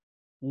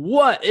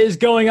What is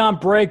going on,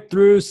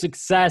 Breakthrough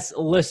Success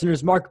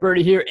listeners? Mark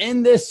Birdie here.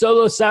 In this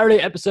solo Saturday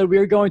episode, we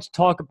are going to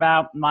talk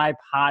about my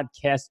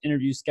podcast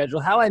interview schedule,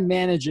 how I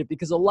manage it,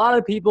 because a lot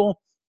of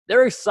people,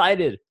 they're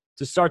excited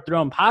to start their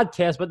own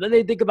podcast, but then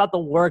they think about the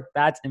work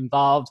that's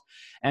involved.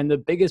 And the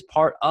biggest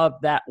part of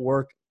that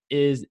work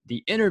is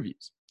the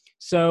interviews.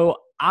 So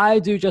I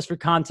do, just for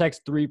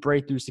context, 3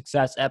 Breakthrough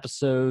Success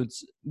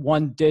episodes,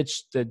 1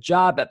 Ditch the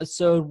Job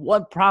episode,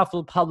 1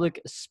 Profitable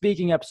Public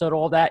Speaking episode,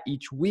 all that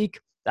each week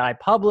that I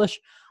publish.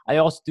 I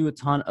also do a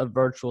ton of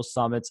virtual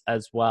summits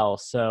as well.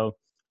 So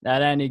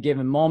at any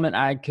given moment,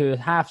 I could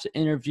have to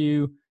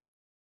interview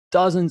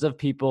dozens of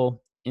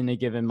people in a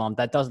given month.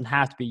 That doesn't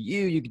have to be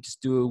you. You could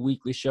just do a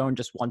weekly show and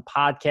just 1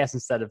 podcast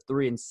instead of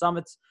 3 in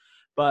summits.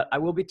 But I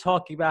will be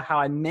talking about how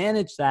I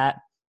manage that,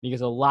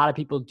 because a lot of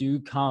people do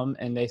come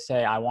and they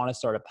say, I want to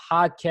start a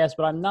podcast,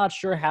 but I'm not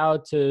sure how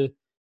to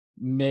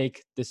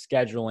make the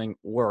scheduling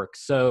work.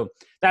 So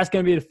that's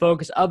going to be the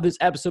focus of this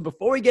episode.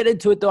 Before we get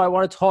into it, though, I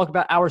want to talk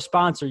about our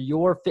sponsor,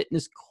 Your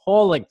Fitness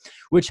Calling,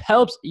 which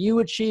helps you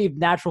achieve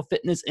natural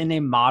fitness in a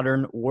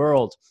modern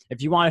world.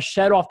 If you want to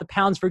shed off the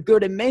pounds for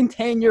good and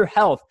maintain your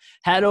health,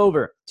 head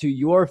over to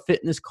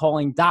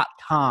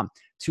yourfitnesscalling.com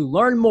to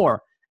learn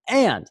more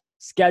and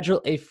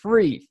schedule a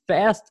free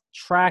fast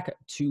track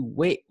to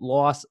weight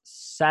loss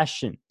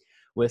session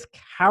with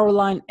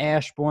Caroline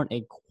Ashbourne,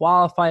 a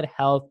qualified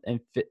health and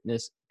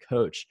fitness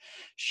coach.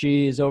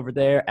 She is over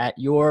there at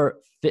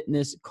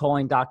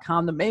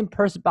yourfitnesscalling.com, the main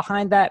person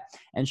behind that.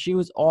 And she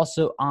was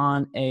also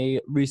on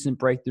a recent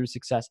Breakthrough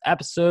Success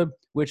episode,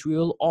 which we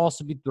will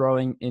also be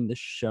throwing in the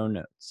show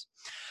notes.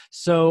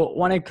 So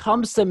when it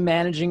comes to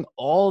managing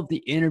all of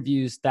the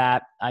interviews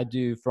that I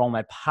do for all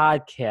my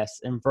podcasts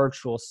and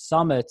virtual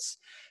summits,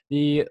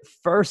 the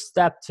first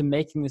step to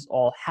making this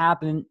all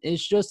happen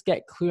is just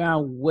get clear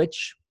on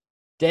which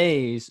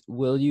days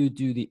will you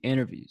do the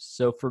interviews.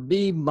 So for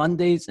me,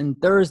 Mondays and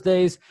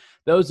Thursdays,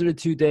 those are the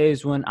 2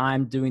 days when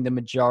I'm doing the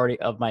majority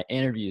of my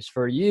interviews.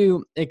 For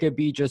you, it could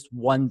be just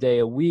 1 day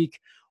a week,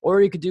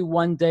 or you could do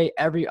 1 day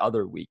every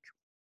other week.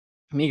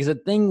 Because the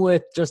thing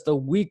with just a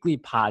weekly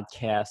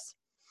podcast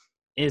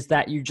is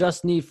that you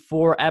just need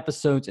 4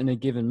 episodes in a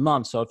given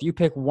month. So if you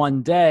pick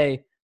 1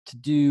 day to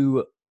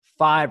do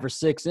 5 or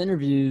 6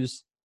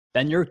 interviews,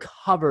 then you're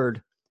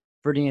covered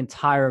for the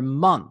entire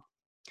month.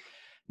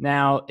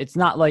 Now, it's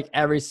not like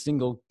every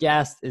single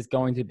guest is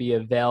going to be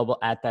available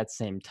at that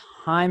same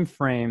time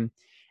frame,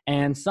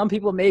 and some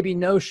people may be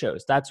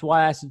no-shows. That's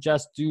why I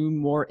suggest do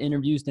more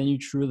interviews than you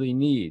truly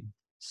need.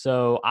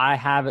 So I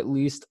have at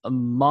least a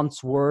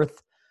month's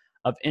worth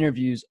of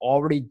interviews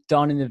already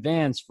done in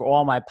advance for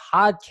all my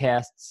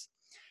podcasts.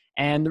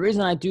 And the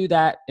reason I do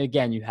that,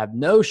 again, you have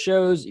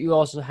no-shows. You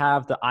also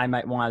have the I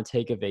might want to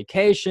take a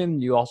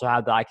vacation. You also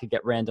have the I could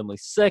get randomly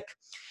sick.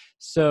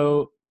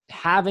 So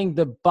having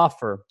the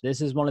buffer, this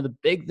is one of the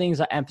big things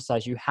I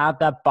emphasize. You have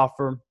that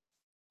buffer.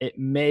 It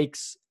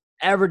makes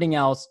everything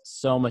else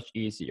so much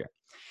easier.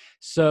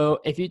 So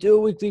if you do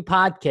a weekly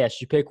podcast,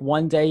 you pick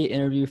 1 day, you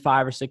interview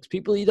 5 or 6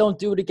 people, you don't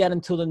do it again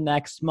until the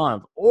next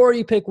month. Or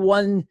you pick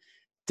 1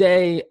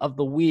 day of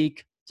the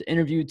week to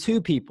interview 2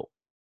 people.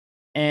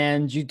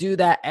 And you do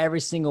that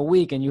every single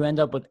week, and you end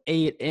up with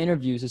 8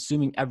 interviews,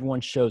 assuming everyone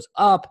shows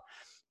up.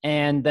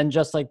 And then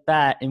just like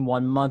that, in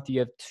 1 month, you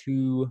have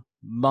 2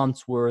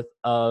 months worth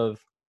of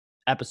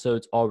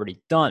episodes already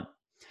done.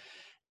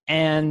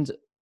 And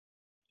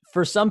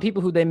for some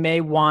people who they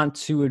may want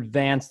to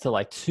advance to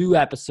like 2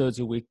 episodes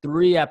a week,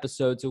 3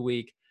 episodes a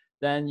week,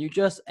 then you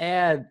just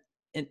add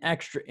an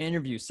extra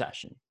interview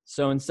session.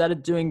 So instead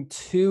of doing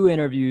 2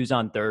 interviews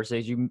on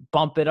Thursdays, you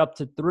bump it up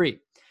to 3,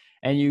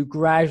 and you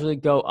gradually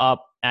go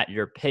up at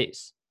your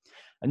pace.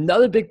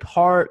 Another big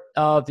part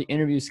of the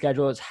interview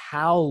schedule is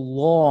how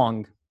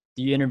long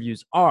the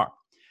interviews are.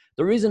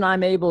 The reason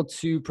I'm able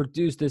to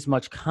produce this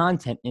much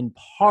content in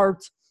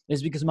part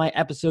is because my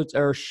episodes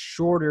are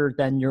shorter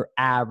than your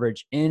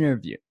average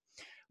interview.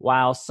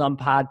 While some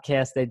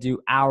podcasts, they do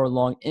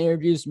hour-long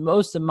interviews,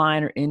 most of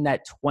mine are in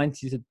that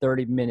 20 to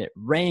 30-minute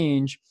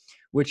range,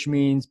 which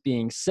means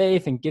being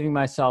safe and giving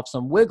myself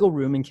some wiggle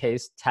room in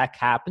case tech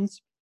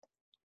happens.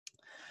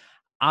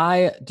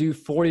 I do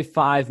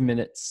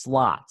 45-minute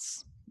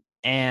slots.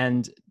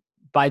 And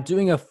by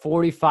doing a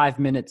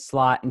 45-minute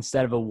slot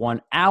instead of a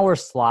 1-hour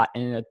slot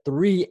and in a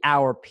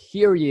 3-hour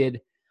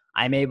period,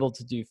 I'm able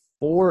to do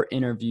 4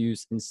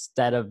 interviews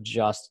instead of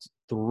just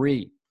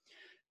 3.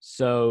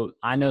 So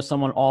I know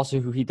someone also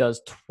who he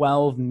does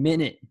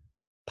 12-minute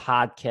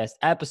podcast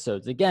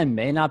episodes. Again,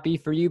 may not be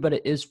for you, but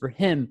it is for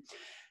him.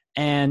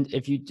 And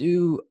if you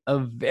do a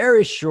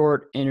very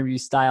short interview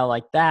style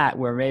like that,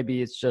 where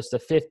maybe it's just a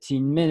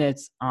 15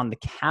 minutes on the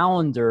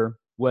calendar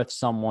with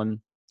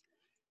someone,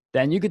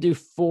 then you could do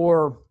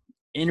 4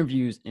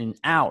 interviews in an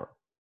hour.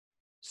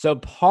 So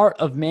part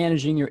of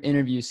managing your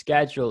interview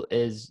schedule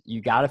is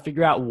you got to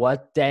figure out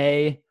what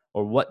day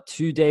or what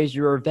 2 days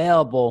you're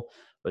available,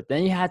 but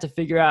then you have to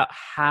figure out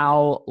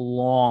how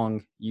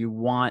long you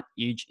want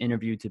each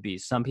interview to be.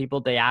 Some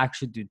people, they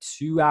actually do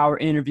 2-hour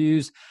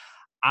interviews.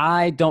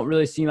 I don't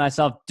really see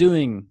myself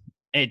doing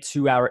a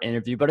 2-hour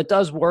interview, but it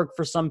does work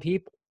for some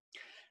people.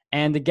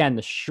 And again,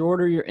 the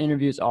shorter your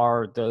interviews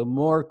are, the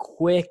more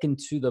quick and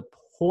to the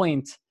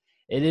point,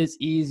 it is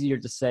easier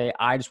to say,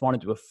 I just want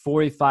to do a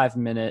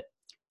 45-minute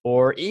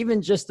or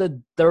even just a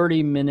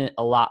 30-minute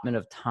allotment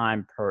of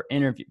time per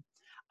interview.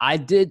 I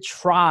did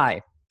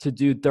try to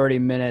do 30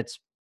 minutes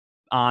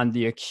on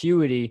the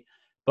Acuity,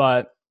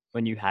 but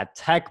when you had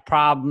tech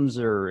problems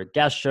or a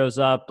guest shows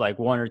up like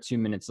 1 or 2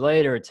 minutes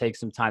later, it takes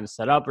some time to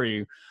set up, or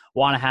you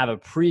want to have a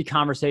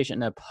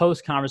pre-conversation and a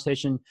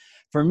post-conversation.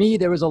 For me,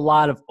 there was a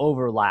lot of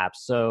overlap.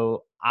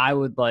 So I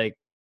would like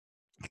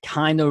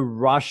kind of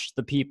rush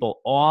the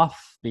people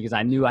off because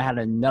I knew I had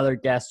another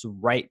guest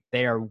right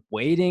there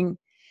waiting.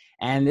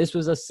 And this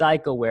was a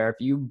cycle where if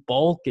you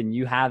bulk and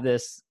you have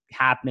this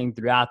happening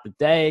throughout the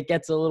day, it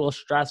gets a little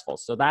stressful.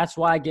 So that's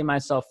why I give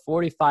myself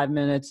 45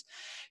 minutes.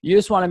 You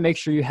just want to make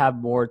sure you have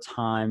more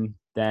time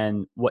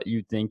than what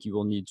you think you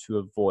will need to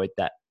avoid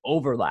that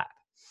overlap.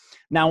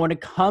 Now, when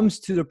it comes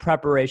to the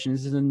preparation,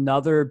 this is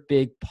another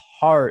big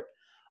part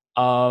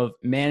of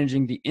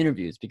managing the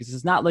interviews, because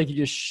it's not like you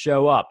just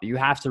show up. You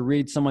have to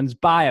read someone's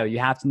bio. You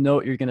have to know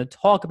what you're going to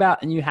talk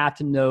about, and you have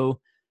to know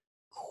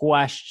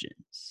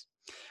questions.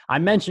 I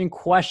mentioned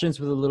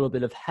questions with a little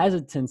bit of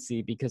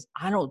hesitancy because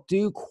I don't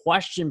do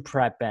question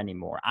prep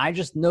anymore. I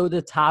just know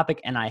the topic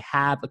and I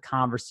have a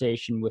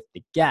conversation with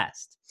the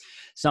guest.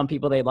 Some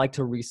people, they like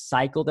to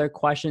recycle their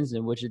questions,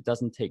 in which it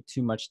doesn't take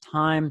too much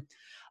time.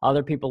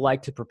 Other people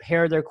like to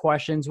prepare their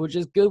questions, which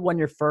is good when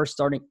you're first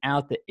starting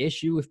out. The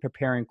issue with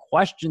preparing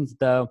questions,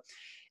 though,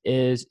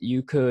 is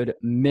you could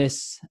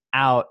miss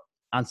out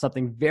on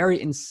something very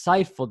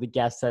insightful. The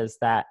guest says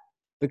that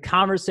the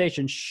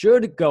conversation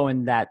should go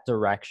in that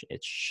direction.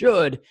 It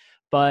should,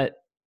 but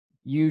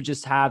you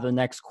just have the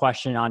next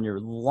question on your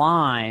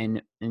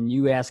line and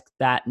you ask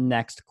that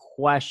next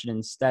question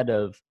instead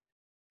of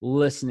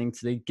listening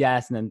to the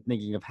guest and then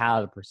thinking of how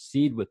to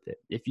proceed with it.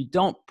 If you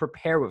don't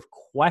prepare with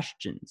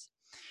questions,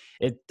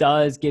 it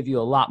does give you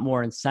a lot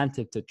more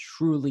incentive to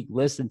truly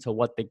listen to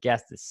what the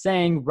guest is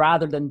saying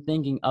rather than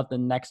thinking of the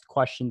next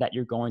question that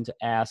you're going to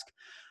ask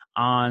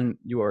on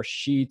your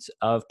sheet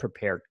of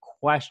prepared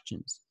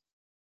questions.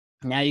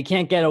 Now, you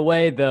can't get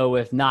away, though,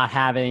 with not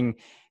having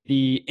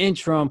the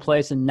intro in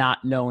place and not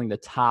knowing the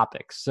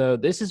topic. So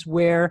this is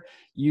where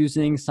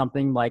using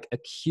something like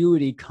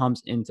Acuity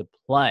comes into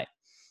play.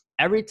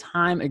 Every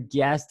time a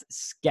guest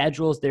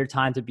schedules their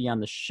time to be on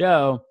the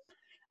show,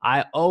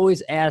 I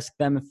always ask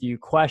them a few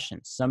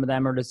questions. Some of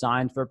them are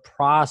designed for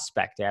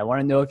prospecting. I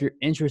want to know if you're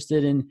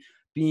interested in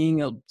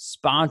being a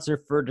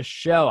sponsor for the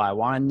show. I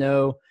want to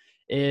know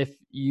if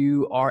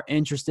you are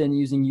interested in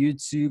using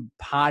YouTube,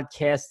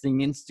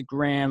 podcasting,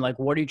 Instagram. Like,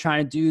 what are you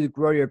trying to do to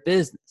grow your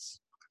business?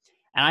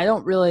 And I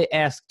don't really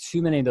ask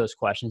too many of those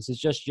questions. It's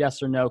just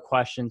yes or no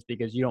questions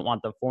because you don't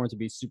want the form to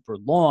be super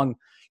long.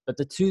 But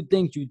the two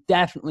things you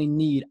definitely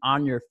need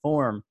on your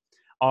form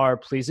are,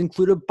 please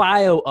include a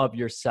bio of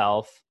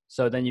yourself.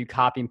 So then you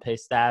copy and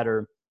paste that,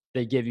 or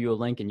they give you a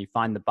link and you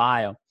find the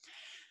bio.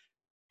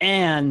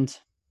 And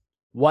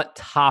what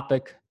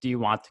topic do you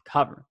want to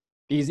cover?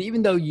 Because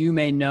even though you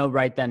may know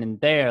right then and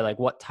there, like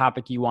what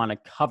topic you want to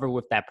cover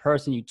with that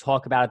person, you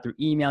talk about it through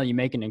email, you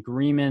make an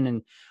agreement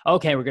and,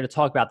 okay, we're going to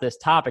talk about this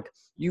topic.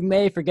 You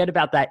may forget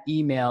about that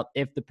email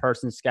if the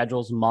person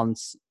schedules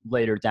months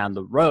later down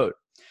the road.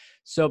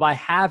 So by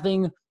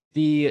having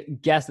the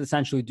guest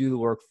essentially do the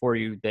work for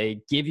you,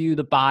 they give you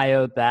the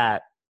bio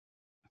that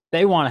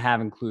they want to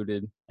have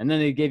included, and then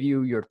they give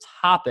you your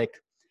topic.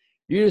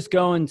 You just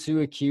go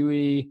into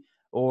Acuity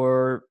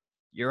or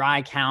your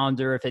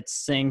iCalendar if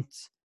it's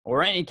synced,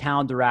 or any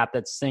calendar app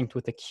that's synced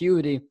with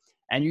Acuity,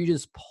 and you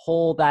just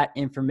pull that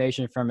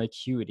information from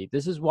Acuity.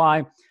 This is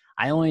why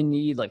I only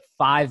need like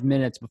 5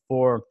 minutes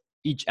before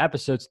each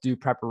episode to do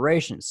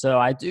preparation. So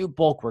I do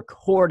bulk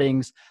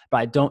recordings, but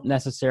I don't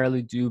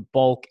necessarily do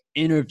bulk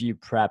interview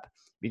prep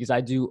because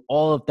I do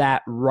all of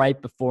that right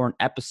before an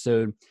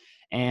episode.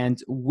 And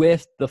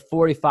with the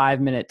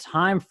 45-minute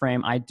time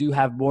frame, I do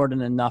have more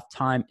than enough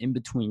time in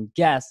between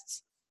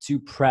guests to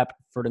prep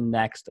for the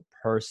next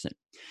person.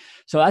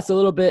 So that's a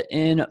little bit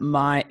in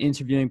my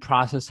interviewing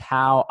process,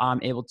 how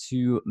I'm able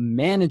to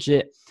manage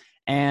it.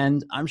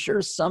 And I'm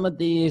sure some of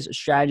these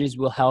strategies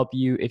will help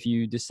you if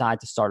you decide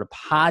to start a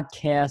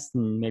podcast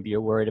and maybe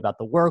you're worried about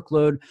the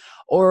workload,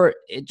 or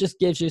it just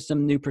gives you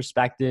some new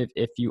perspective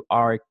if you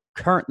are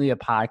currently a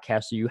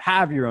podcaster, you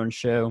have your own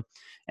show,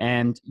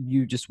 and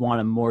you just want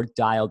a more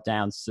dialed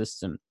down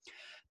system.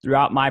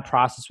 Throughout my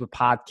process with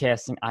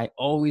podcasting, I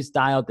always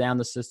dial down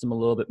the system a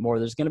little bit more.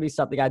 There's going to be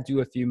something I do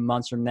a few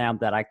months from now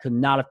that I could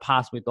not have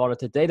possibly thought of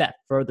today that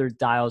further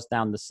dials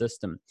down the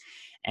system.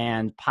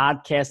 And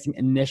podcasting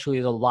initially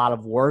is a lot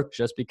of work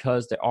just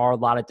because there are a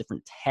lot of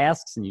different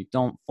tasks and you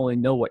don't fully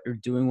know what you're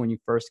doing when you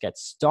first get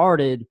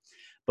started.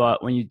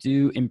 But when you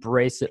do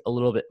embrace it a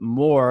little bit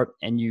more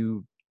and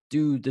you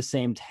do the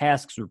same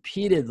tasks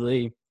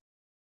repeatedly,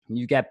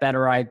 you get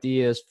better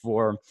ideas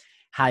for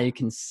how you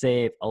can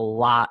save a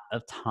lot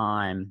of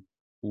time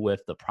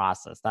with the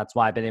process. That's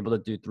why I've been able to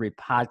do 3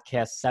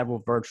 podcasts,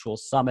 several virtual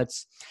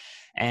summits.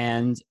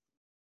 And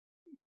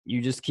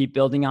you just keep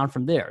building on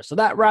from there. So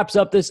that wraps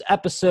up this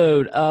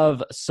episode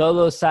of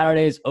Solo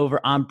Saturdays over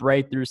on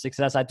Breakthrough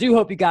Success. I do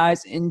hope you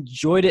guys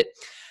enjoyed it.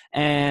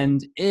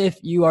 And if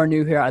you are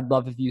new here, I'd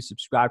love if you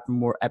subscribe for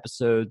more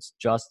episodes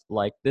just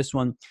like this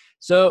one.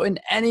 So in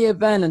any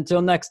event,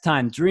 until next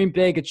time, dream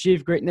big,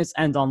 achieve greatness,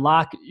 and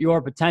unlock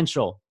your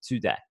potential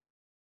today.